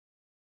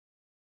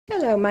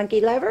Hello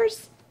monkey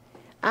lovers.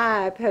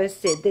 I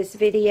posted this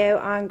video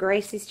on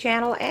Gracie's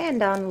channel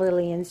and on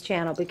Lillian's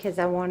channel because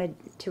I wanted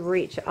to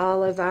reach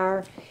all of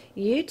our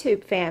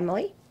YouTube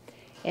family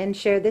and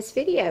share this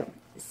video.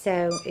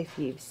 So if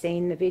you've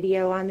seen the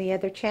video on the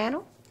other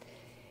channel,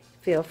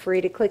 feel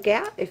free to click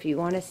out. If you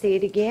want to see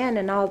it again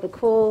and all the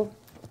cool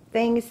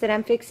things that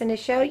I'm fixing to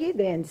show you,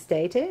 then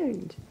stay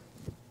tuned.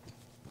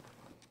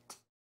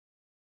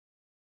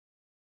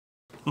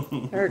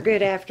 Or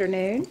good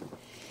afternoon.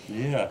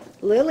 Yeah.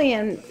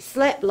 Lillian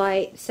slept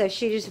late, so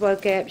she just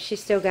woke up. She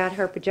still got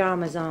her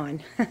pajamas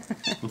on.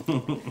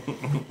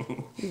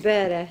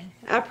 But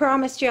I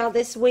promised y'all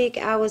this week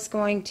I was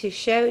going to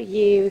show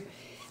you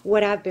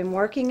what I've been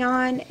working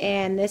on,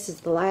 and this is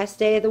the last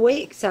day of the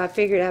week, so I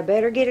figured I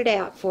better get it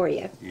out for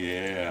you.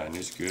 Yeah, and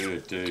it's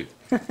good too.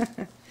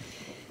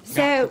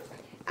 So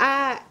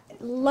I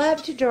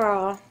love to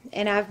draw,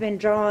 and I've been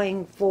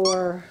drawing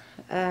for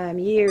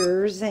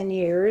years and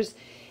years.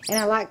 And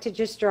I like to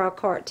just draw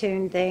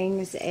cartoon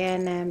things,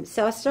 and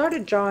so I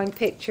started drawing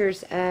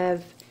pictures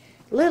of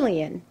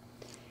Lillian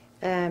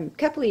a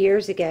couple of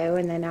years ago,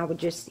 and then I would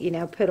just, you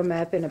know, put them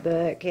up in a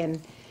book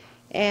and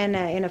in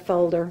a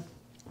folder.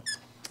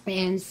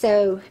 And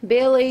so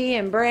Billy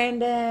and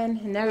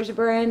Brandon, and there's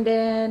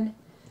Brandon,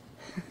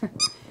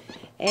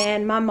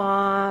 and my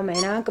mom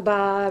and Uncle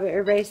Bob,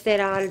 everybody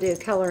said I ought to do a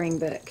coloring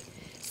book.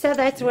 So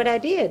that's what I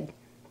did.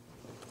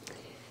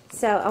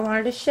 So I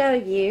wanted to show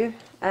you.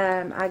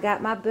 I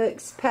got my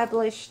books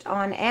published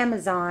on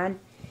Amazon,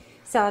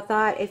 so I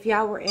thought if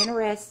y'all were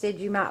interested,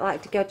 you might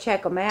like to go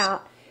check them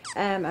out.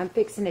 I'm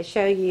fixing to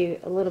show you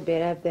a little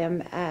bit of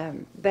them,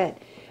 but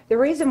the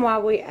reason why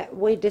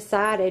we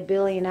decided,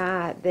 Billy and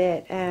I,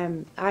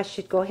 that I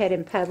should go ahead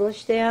and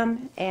publish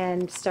them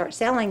and start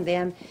selling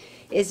them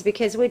is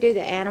because we do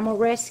the animal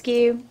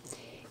rescue,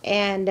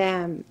 and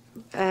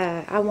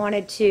I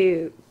wanted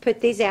to put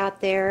these out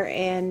there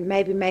and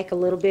maybe make a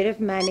little bit of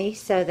money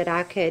so that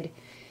I could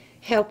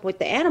help with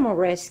the animal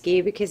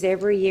rescue, because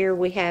every year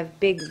we have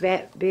big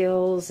vet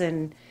bills,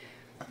 and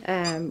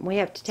we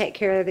have to take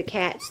care of the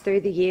cats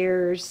through the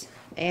years,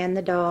 and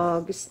the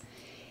dogs,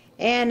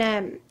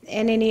 and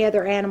any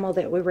other animal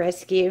that we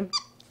rescue.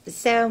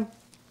 So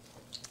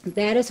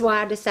that is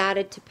why I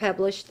decided to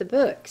publish the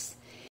books.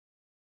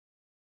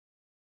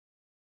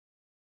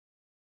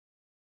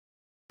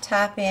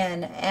 Type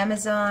in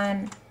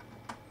Amazon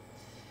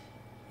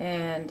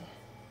and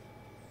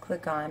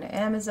click on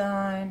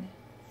Amazon,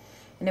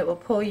 and it will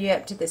pull you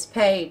up to this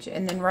page,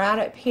 and then right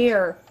up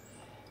here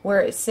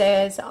where it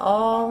says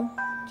all,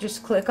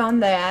 just click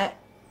on that,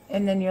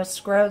 and then you'll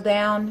scroll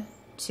down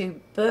to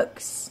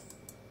books,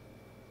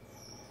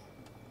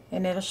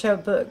 and it'll show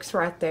books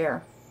right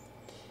there,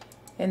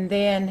 and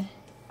then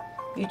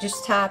you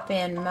just type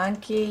in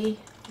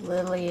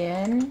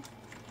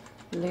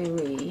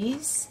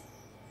MonkeyLillianLouise,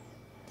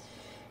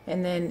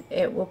 and then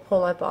it will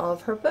pull up all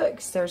of her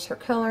books. There's her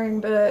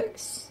coloring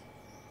books,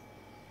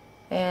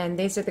 and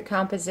these are the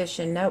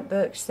composition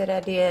notebooks that I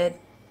did.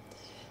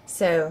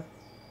 So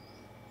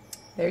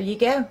there you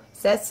go.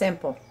 It's that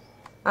simple.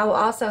 I will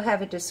also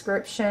have a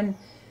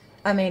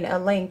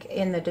link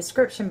in the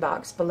description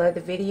box below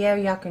the video.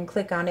 Y'all can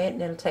click on it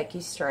and it'll take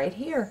you straight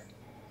here.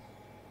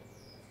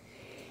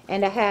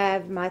 And I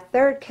have my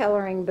third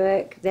coloring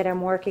book that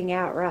I'm working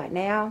out right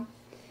now.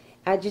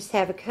 I just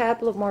have a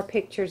couple of more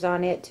pictures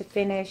on it to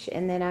finish,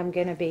 and then I'm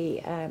going to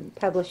be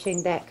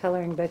publishing that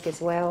coloring book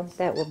as well.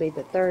 That will be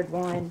the third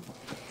one.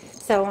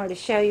 So I wanted to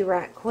show you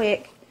right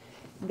quick.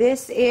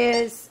 This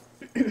is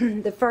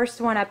the first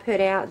one I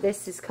put out.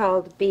 This is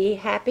called Be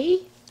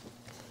Happy,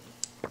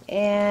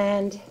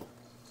 and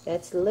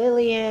that's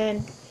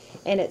Lillian,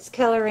 and it's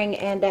coloring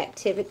and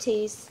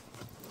activities.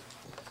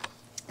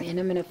 And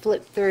I'm going to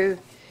flip through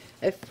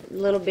a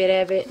little bit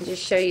of it and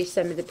just show you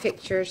some of the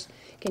pictures.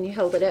 Can you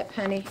hold it up,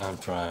 honey? I'm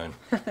trying.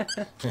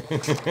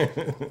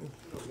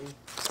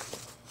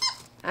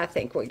 I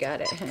think we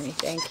got it, honey.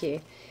 Thank you.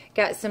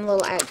 Got some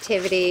little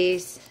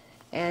activities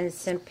and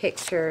some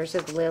pictures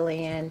of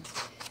Lillian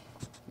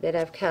that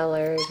I've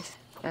colored.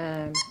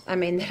 That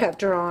I've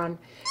drawn.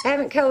 I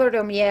haven't colored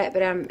them yet,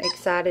 but I'm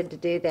excited to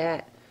do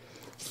that.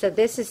 So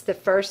this is the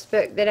first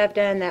book that I've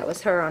done. That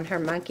was her on her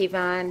monkey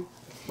vine.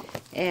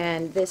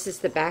 And this is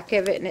the back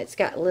of it, and it's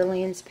got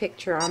Lillian's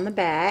picture on the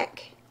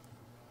back.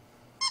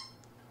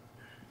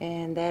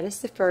 And that is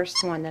the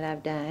first one that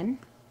I've done.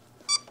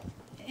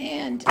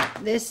 And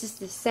this is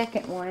the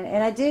second one.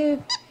 And I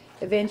do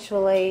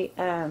eventually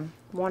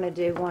want to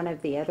do one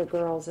of the other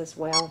girls as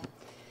well.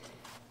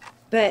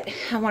 But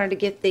I wanted to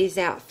get these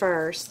out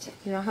first.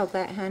 You want to hold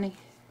that, honey?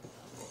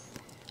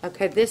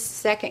 Okay, this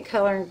second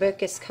coloring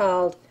book is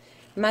called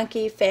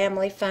Monkey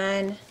Family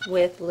Fun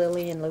with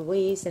Lillian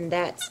Louise. And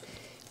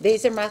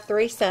these are my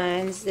three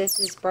sons. This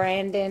is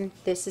Brandon,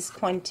 this is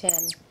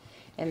Quentin,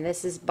 and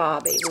this is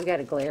Bobby. We got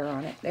a glare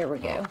on it. There we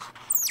go.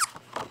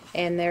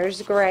 And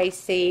there's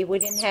Gracie. We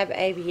didn't have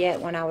Avy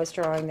yet when I was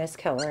drawing this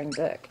coloring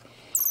book.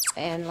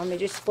 And let me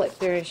just flip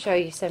through and show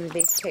you some of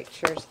these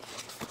pictures.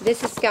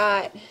 This has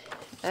got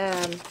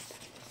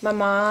my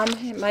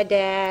mom, my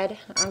dad,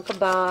 Uncle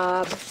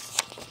Bob,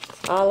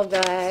 all of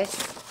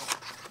us.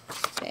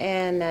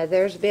 And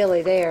there's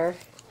Billy there.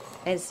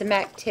 And some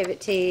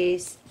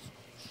activities.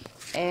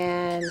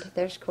 And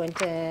there's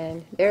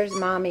Quentin. There's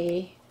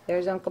Mommy.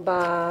 There's Uncle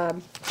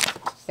Bob.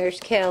 There's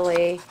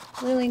Kelly.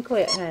 Lillian,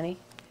 quit, honey.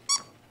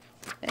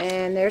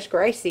 And there's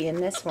Gracie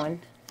in this one.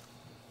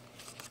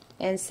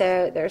 And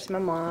so there's my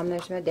mom.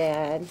 There's my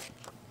dad.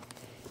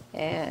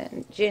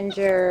 And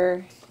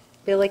Ginger.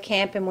 Billy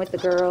camping with the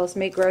girls.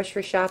 Me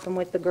grocery shopping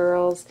with the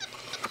girls.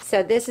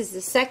 So this is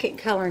the second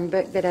coloring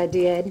book that I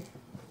did.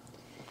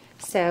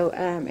 So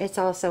it's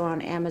also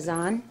on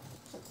Amazon.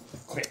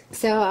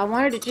 So I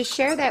wanted to just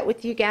share that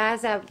with you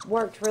guys. I've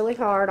worked really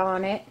hard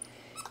on it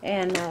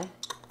and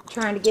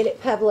trying to get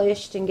it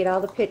published and get all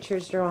the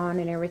pictures drawn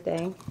and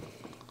everything.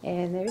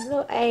 And there's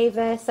little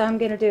Ava, so I'm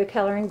going to do a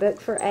coloring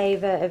book for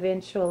Ava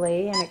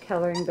eventually and a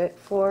coloring book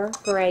for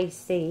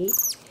Gracie.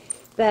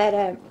 But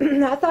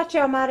I thought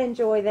y'all might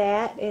enjoy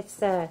that.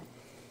 It's a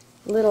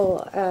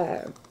little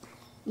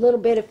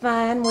bit of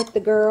fun with the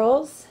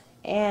girls.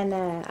 And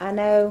I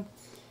know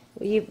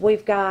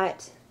we've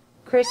got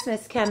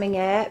Christmas coming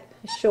up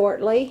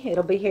shortly.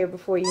 It'll be here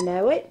before you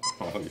know it.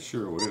 Oh, you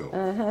sure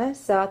will.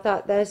 So I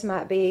thought those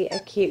might be a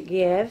cute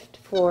gift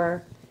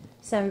for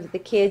some of the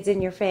kids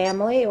in your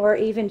family, or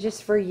even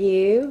just for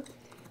you,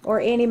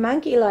 or any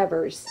monkey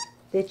lovers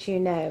that you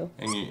know.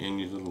 And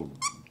your little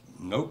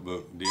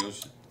notebook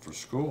deals for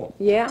school.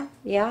 Yeah.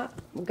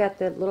 We've got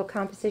the little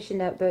composition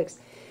notebooks.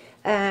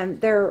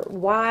 They're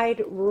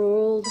wide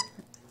ruled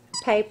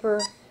paper.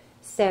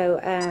 So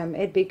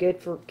it'd be good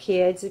for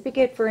kids. It'd be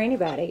good for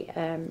anybody.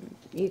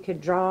 You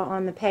could draw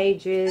on the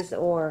pages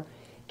or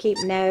keep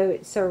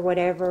notes or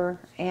whatever.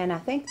 And I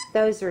think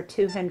those are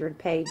 200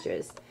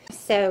 pages.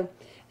 So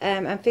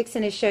I'm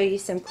fixing to show you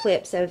some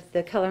clips of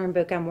the coloring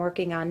book I'm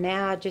working on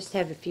now. I just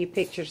have a few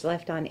pictures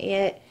left on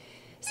it.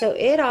 So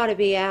it ought to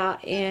be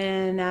out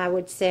in, I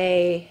would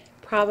say,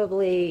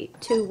 probably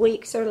 2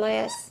 weeks or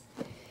less.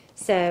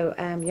 So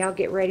y'all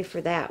get ready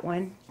for that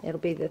one. It'll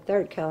be the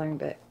third coloring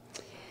book.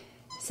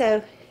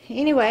 So,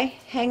 anyway,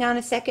 hang on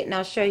a second and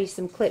I'll show you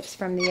some clips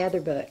from the other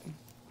book.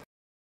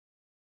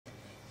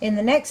 In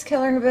the next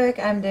coloring book,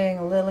 I'm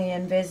doing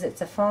Lillian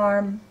Visits a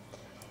Farm.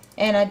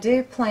 And I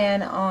do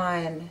plan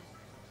on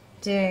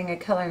doing a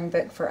coloring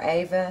book for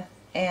Ava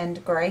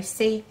and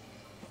Gracie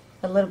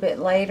a little bit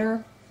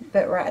later.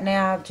 But right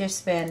now, I've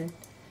just been,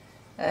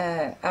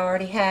 I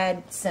already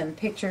had some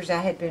pictures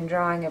I had been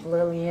drawing of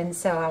Lillian,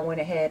 so I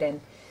went ahead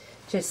and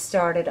just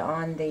started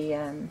on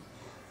the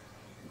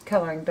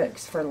coloring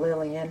books for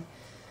Lillian.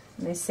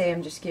 Let me see,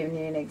 I'm just giving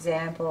you an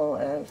example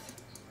of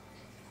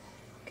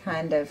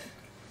kind of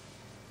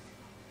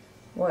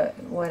what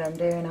I'm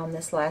doing on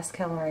this last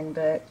coloring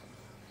book.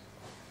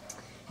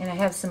 And I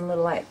have some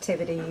little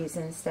activities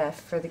and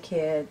stuff for the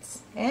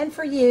kids and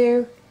for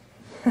you.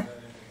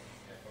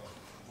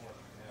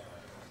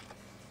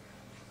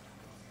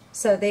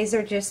 So these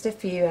are just a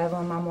few of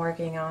them I'm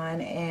working on,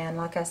 and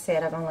like I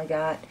said, I've only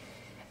got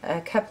a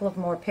couple of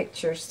more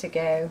pictures to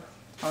go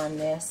on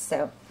this.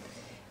 So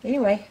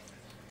anyway,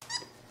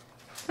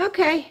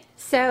 okay,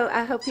 so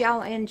I hope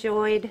y'all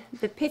enjoyed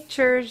the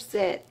pictures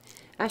that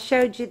I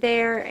showed you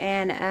there,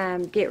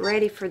 and get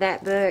ready for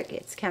that book.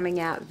 It's coming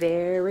out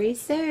very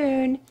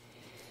soon.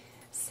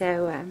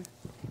 So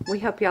we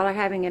hope y'all are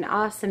having an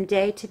awesome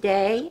day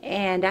today,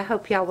 and I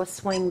hope y'all will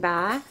swing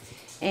by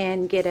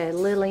and get a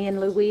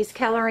LillianLouise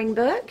coloring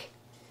book.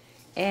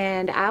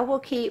 And I will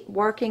keep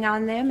working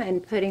on them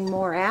and putting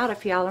more out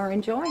if y'all are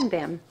enjoying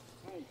them.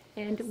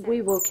 And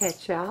we will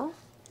catch y'all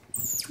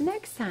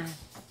next time.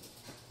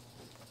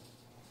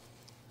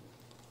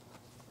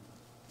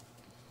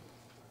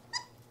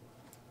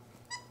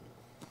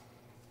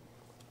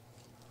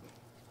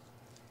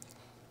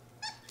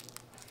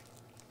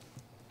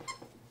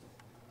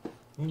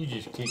 You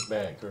just kick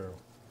back, girl.